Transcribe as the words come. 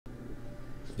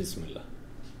Bismillah.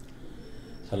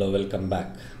 Hello, welcome back.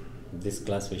 This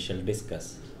class we shall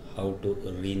discuss how to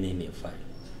rename a file.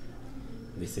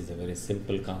 This is a very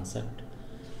simple concept.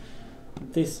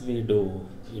 This we do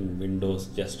in Windows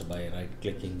just by right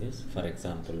clicking this. For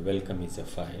example, welcome is a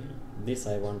file. This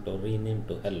I want to rename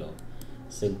to hello.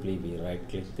 Simply we right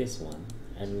click this one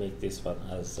and make this one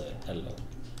as hello.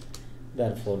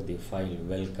 Therefore the file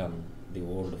welcome, the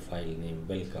old file name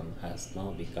welcome has now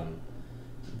become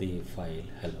the file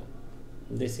hello.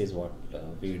 This is what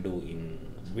we do in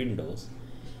Windows,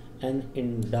 and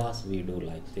in DOS we do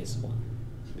like this one.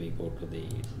 We go to the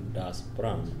DOS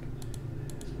prompt,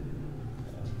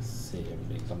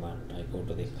 cmd command. I go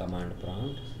to the command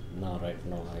prompt. Right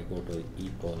now I go to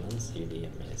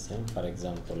 :cdmasm. For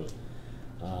example,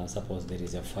 suppose there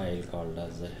is a file called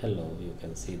as hello. You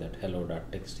can see that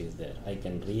hello.txt is there. I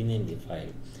can rename the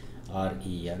file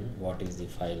ren. What is the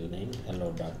file name?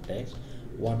 Hello.txt.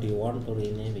 What you want to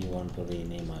rename? You want to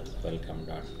rename as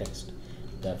welcome.txt.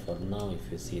 Therefore now if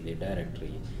you see the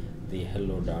directory, the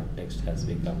hello.txt has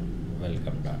become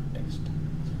welcome.txt.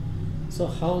 So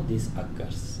how this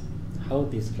occurs? How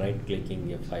this right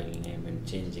clicking a file name and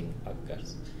changing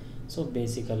occurs? So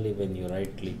basically when you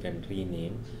right click and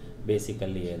rename,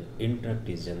 basically an interrupt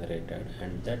is generated,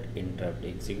 and that interrupt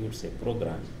executes a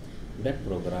program. That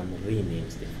program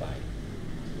renames the file.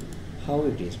 How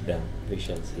it is done, we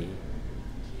shall see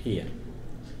here.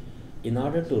 In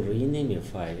order to rename a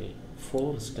file,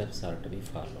 4 steps are to be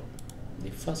followed. The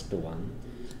first one,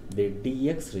 the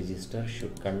DX register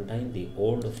should contain the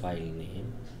old file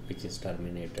name, which is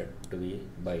terminated to be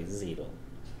by 0.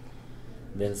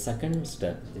 Then second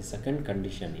step, the second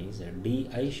condition is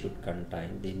DI should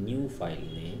contain the new file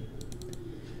name.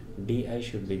 DI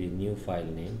should be the new file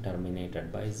name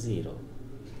terminated by 0.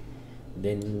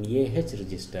 Then AH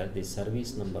register, the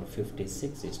service number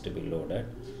 56 is to be loaded,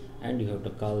 and you have to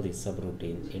call the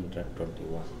subroutine interrupt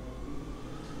 21.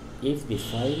 If the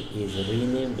file is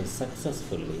renamed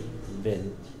successfully,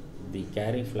 then the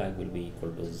carry flag will be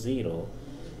equal to 0.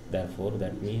 Therefore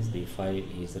that means the file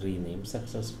is renamed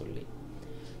successfully.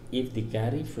 If the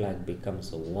carry flag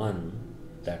becomes 1,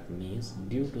 that means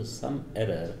due to some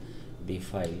error the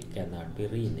file cannot be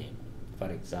renamed. For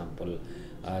example,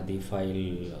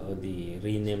 the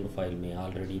renamed file may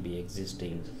already be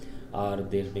existing, or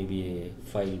there may be a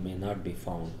file may not be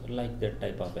found. Like that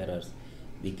type of errors,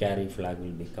 the carry flag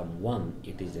will become 1.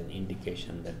 It is an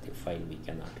indication that the file we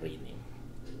cannot rename.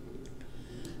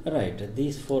 Right,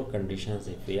 these 4 conditions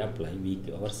if we apply, we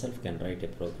ourselves can write a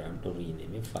program to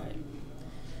rename a file.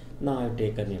 Now I have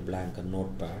taken a blank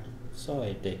notepad, so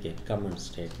I take a command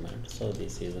statement. So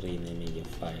this is renaming a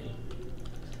file.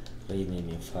 Rename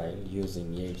a file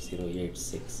using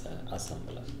 8086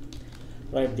 assembler.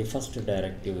 Right, the first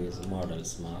directive is model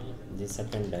small. The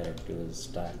second directive is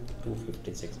stack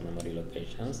 256 memory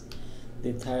locations.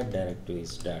 The third directive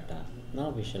is data.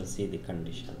 Now we shall see the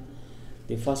condition.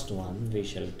 The first one, we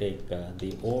shall take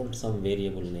the old some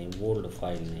variable name, old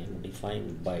file name,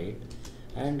 define byte,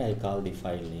 and I call the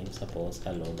file name, suppose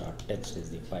hello.txt is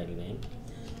the file name,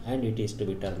 and it is to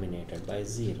be terminated by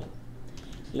 0.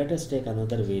 Let us take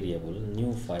another variable,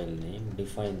 new file name,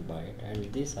 define byte, and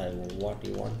this what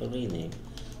you want to rename,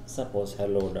 suppose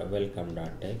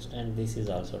hello.welcome.txt, and this is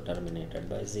also terminated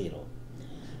by 0.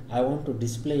 I want to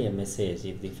display a message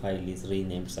if the file is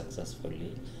renamed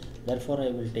successfully. Therefore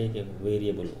I will take a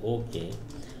variable OK.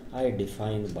 I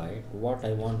define byte. What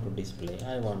I want to display?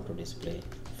 I want to display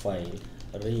file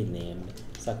renamed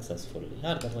successfully,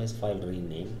 otherwise file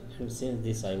renamed, and since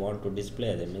this I want to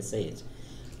display the message,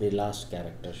 the last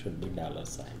character should be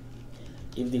 $sign.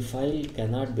 If the file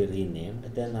cannot be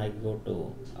renamed, then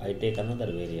I take another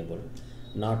variable,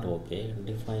 not OK,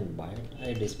 define byte.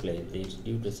 I display this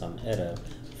due to some error,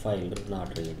 file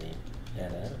not renamed,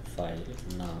 error file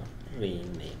not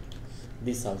renamed.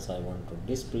 This also I want to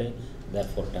display,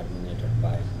 therefore terminated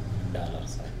by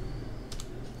 $sign.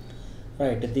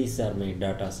 Right, these are my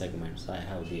data segments. I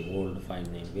have the old file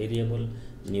name variable,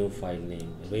 new file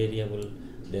name variable,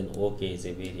 then OK is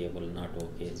a variable, not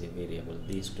OK is a variable.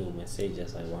 These 2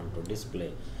 messages I want to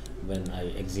display when I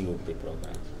execute the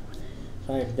program.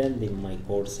 Right, then my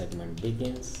code segment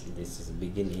begins. This is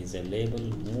begin is a label,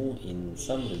 move in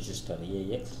some register,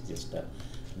 AX register,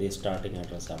 the starting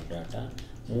address of data,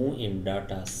 move in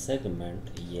data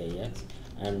segment AX,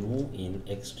 and move in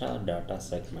extra data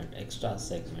segment, extra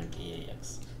segment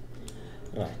AX.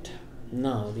 Right,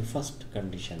 now the first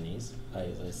condition is,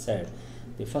 as I said,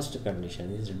 the first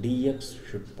condition is DX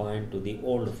should point to the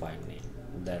old file name.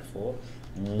 Therefore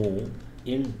move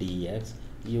in DX,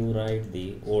 you write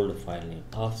the old file name,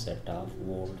 offset of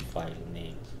old file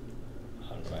name.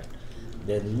 Alright,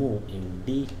 then move in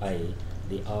di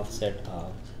the offset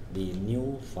of the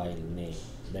new file name,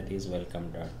 that is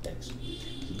welcome.txt.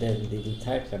 Then the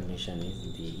third condition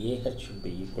is the AH should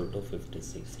be equal to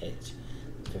 56H.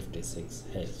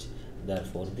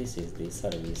 Therefore this is the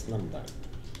service number.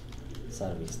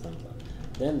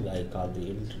 Then I call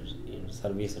the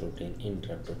service routine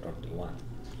interrupt to 21.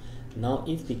 Now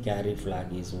if the carry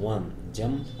flag is 1,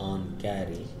 jump on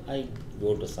carry, I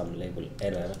go to some label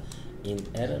error. In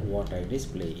error what I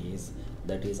display is,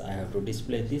 that is I have to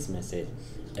display this message,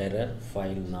 error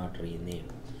file not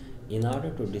renamed. In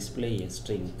order to display a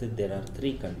string, there are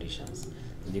three conditions.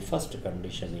 The first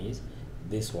condition is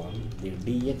this one, the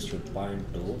dx should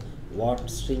point to what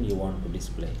string you want to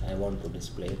display. I want to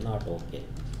display not okay.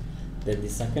 Then the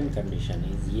second condition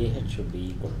is AH should be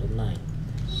equal to 9.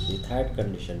 The third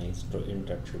condition is to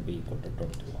interrupt should be equal to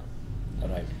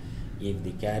 21. Right. If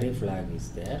the carry flag is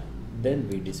there, then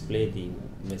we display the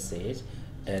message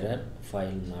error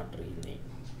file not renamed.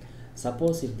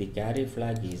 Suppose if the carry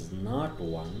flag is not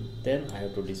 1, then I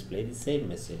have to display the same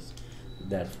message.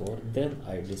 Therefore, then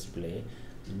I display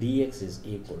dx is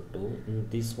equal to,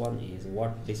 this one is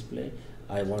what display?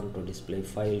 I want to display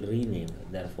file rename.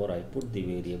 Therefore, I put the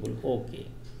variable OK.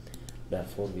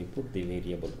 Therefore, we put the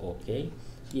variable OK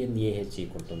in AH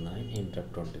equal to 9,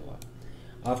 interrupt 21.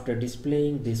 After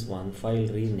displaying this one file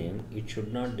rename, it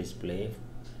should not display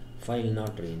file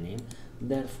not rename.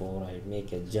 Therefore, I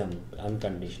make a jump,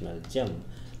 unconditional jump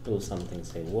to something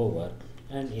say over,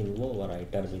 and in over I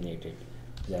terminate it.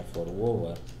 Therefore,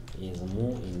 over is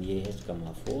move in AH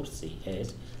comma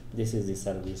 4CH. This is the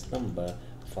service number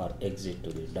for exit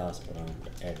to the DOS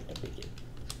prompt at the begin.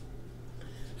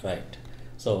 Right.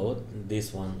 So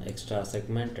this one extra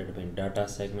segment, it means data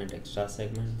segment, extra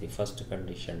segment. The first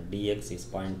condition dx is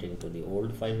pointing to the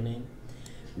old file name,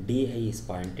 di is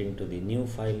pointing to the new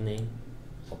file name.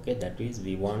 Okay, that is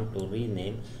we want to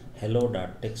rename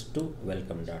hello.txt to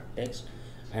welcome.txt,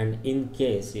 and in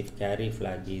case if carry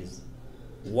flag is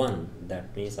 1,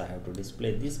 that means I have to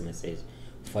display this message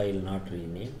file not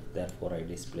renamed. Therefore I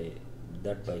display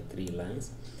that by 3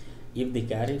 lines. If the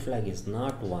carry flag is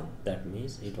not 1, that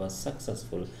means it was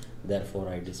successful. Therefore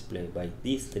I display by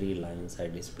these 3 lines, I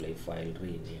display file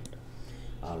renamed.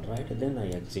 Alright, then I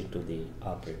exit to the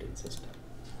operating system.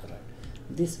 Alright,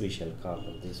 this we shall call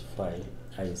this file.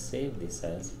 I save this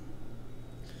as,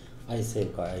 I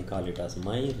call it as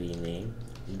my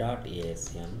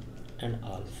rename.asm and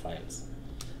all files.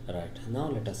 Right, now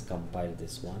let us compile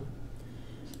this one.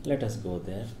 Let us go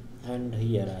there, and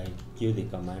here I give the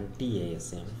command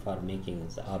tasm for making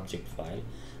the object file.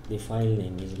 The file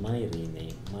name is my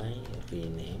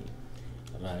rename.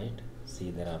 Right,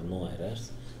 see there are no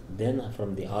errors. Then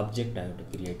from the object I have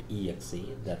to create exe,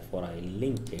 therefore I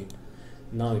link it.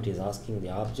 Now it is asking the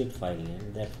object file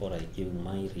name, therefore I give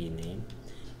my rename.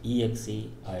 Exe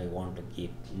I want to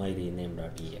keep my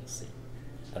rename.exe.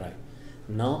 Right,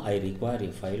 now I require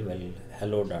a file, well,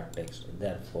 hello.txt.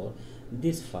 Therefore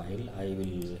this file I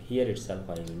will, here itself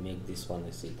I will make this one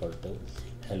is equal to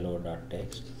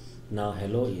hello.txt. Now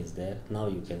hello is there. Now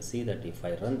you can see that if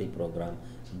I run the program,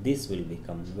 this will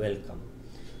become welcome.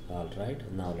 Alright,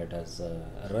 now let us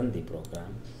run the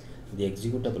program. The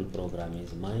executable program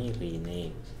is my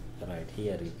rename. Right,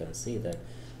 here you can see that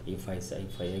if I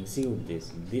execute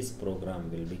this program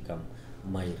will become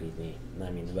my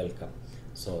rename, welcome.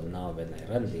 So now when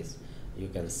I run this, you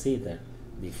can see that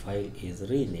the file is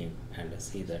renamed, and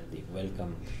see that the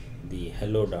welcome, the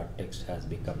hello.txt has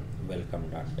become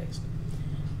welcome.txt.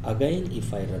 Again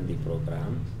if I run the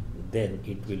program, then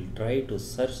it will try to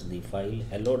search the file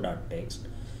hello.txt,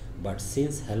 but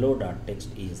since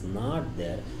hello.txt is not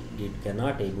there, it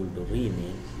cannot able to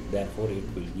rename. Therefore it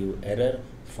will give error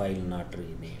file not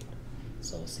renamed.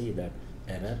 So see that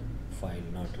error file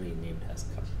not renamed has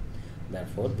come.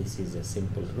 Therefore this is a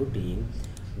simple routine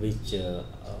which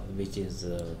is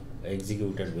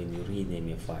executed when you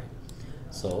rename a file.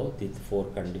 So the 4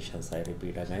 conditions I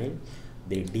repeat again.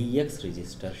 The dx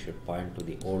register should point to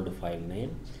the old file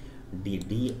name. The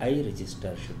di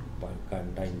register should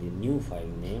contain the new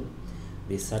file name.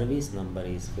 The service number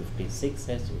is 56H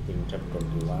with interrupt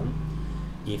 21.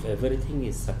 If everything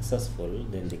is successful,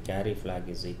 then the carry flag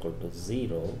is equal to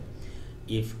 0.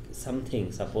 If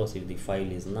something, suppose if the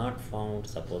file is not found,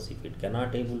 suppose if it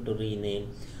cannot able to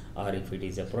rename, or if it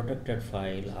is a protected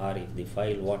file, or if the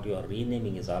file what you are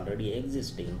renaming is already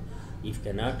existing, if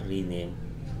cannot rename,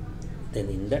 then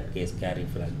in that case carry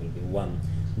flag will be 1.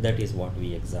 That is what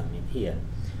we examine here.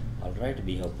 Alright,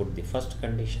 we have put the first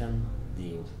condition,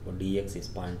 the dx is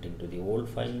pointing to the old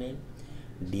file name,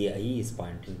 di is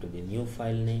pointing to the new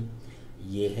file name.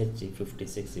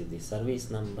 AH56 is the service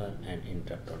number and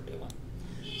interrupt 21.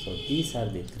 So these are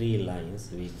the three lines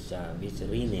which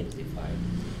renames the file,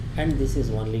 and this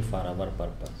is only for our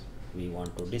purpose. We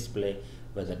want to display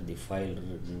whether the file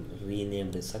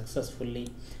renamed successfully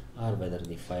or whether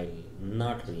the file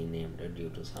not renamed due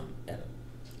to some error.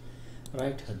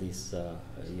 Right, this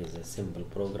is a simple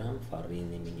program for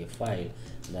renaming a file.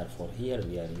 Therefore here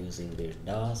we are using the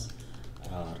DOS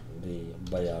or the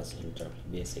BIOS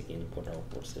interrupt, basic input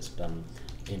output system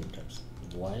interrupts.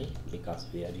 Why? Because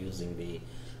we are using the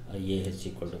AH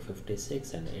equal to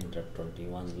 56 and interrupt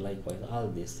 21. Likewise, all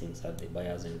these things are the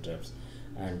BIOS interrupts,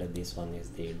 and this one is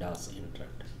the DOS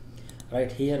interrupt.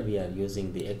 Right, here we are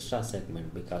using the extra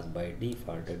segment because by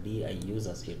default DI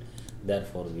uses it.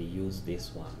 Therefore we use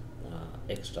this one,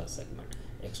 extra segment.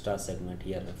 Extra segment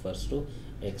here refers to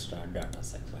extra data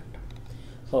segment.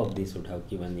 Hope this would have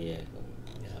given a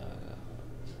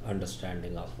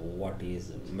understanding of what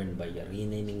is meant by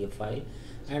renaming a file,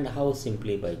 and how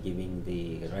simply by giving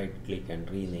the right click and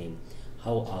rename,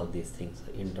 how all these things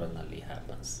internally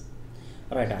happens.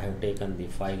 Right, I have taken the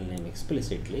file name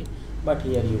explicitly, but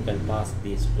here you can pass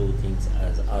these two things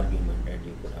as argument and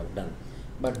you could have done,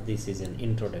 but this is an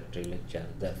introductory lecture.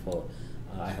 Therefore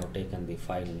I have taken the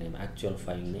file name, actual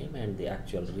file name, and the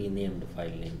actual renamed file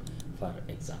name for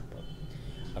example.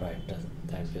 Right,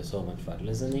 thank you so much for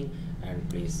listening, and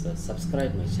please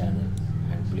subscribe my channel,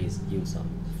 and please give some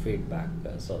feedback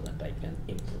so that I can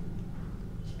improve.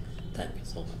 Thank you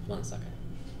so much once again.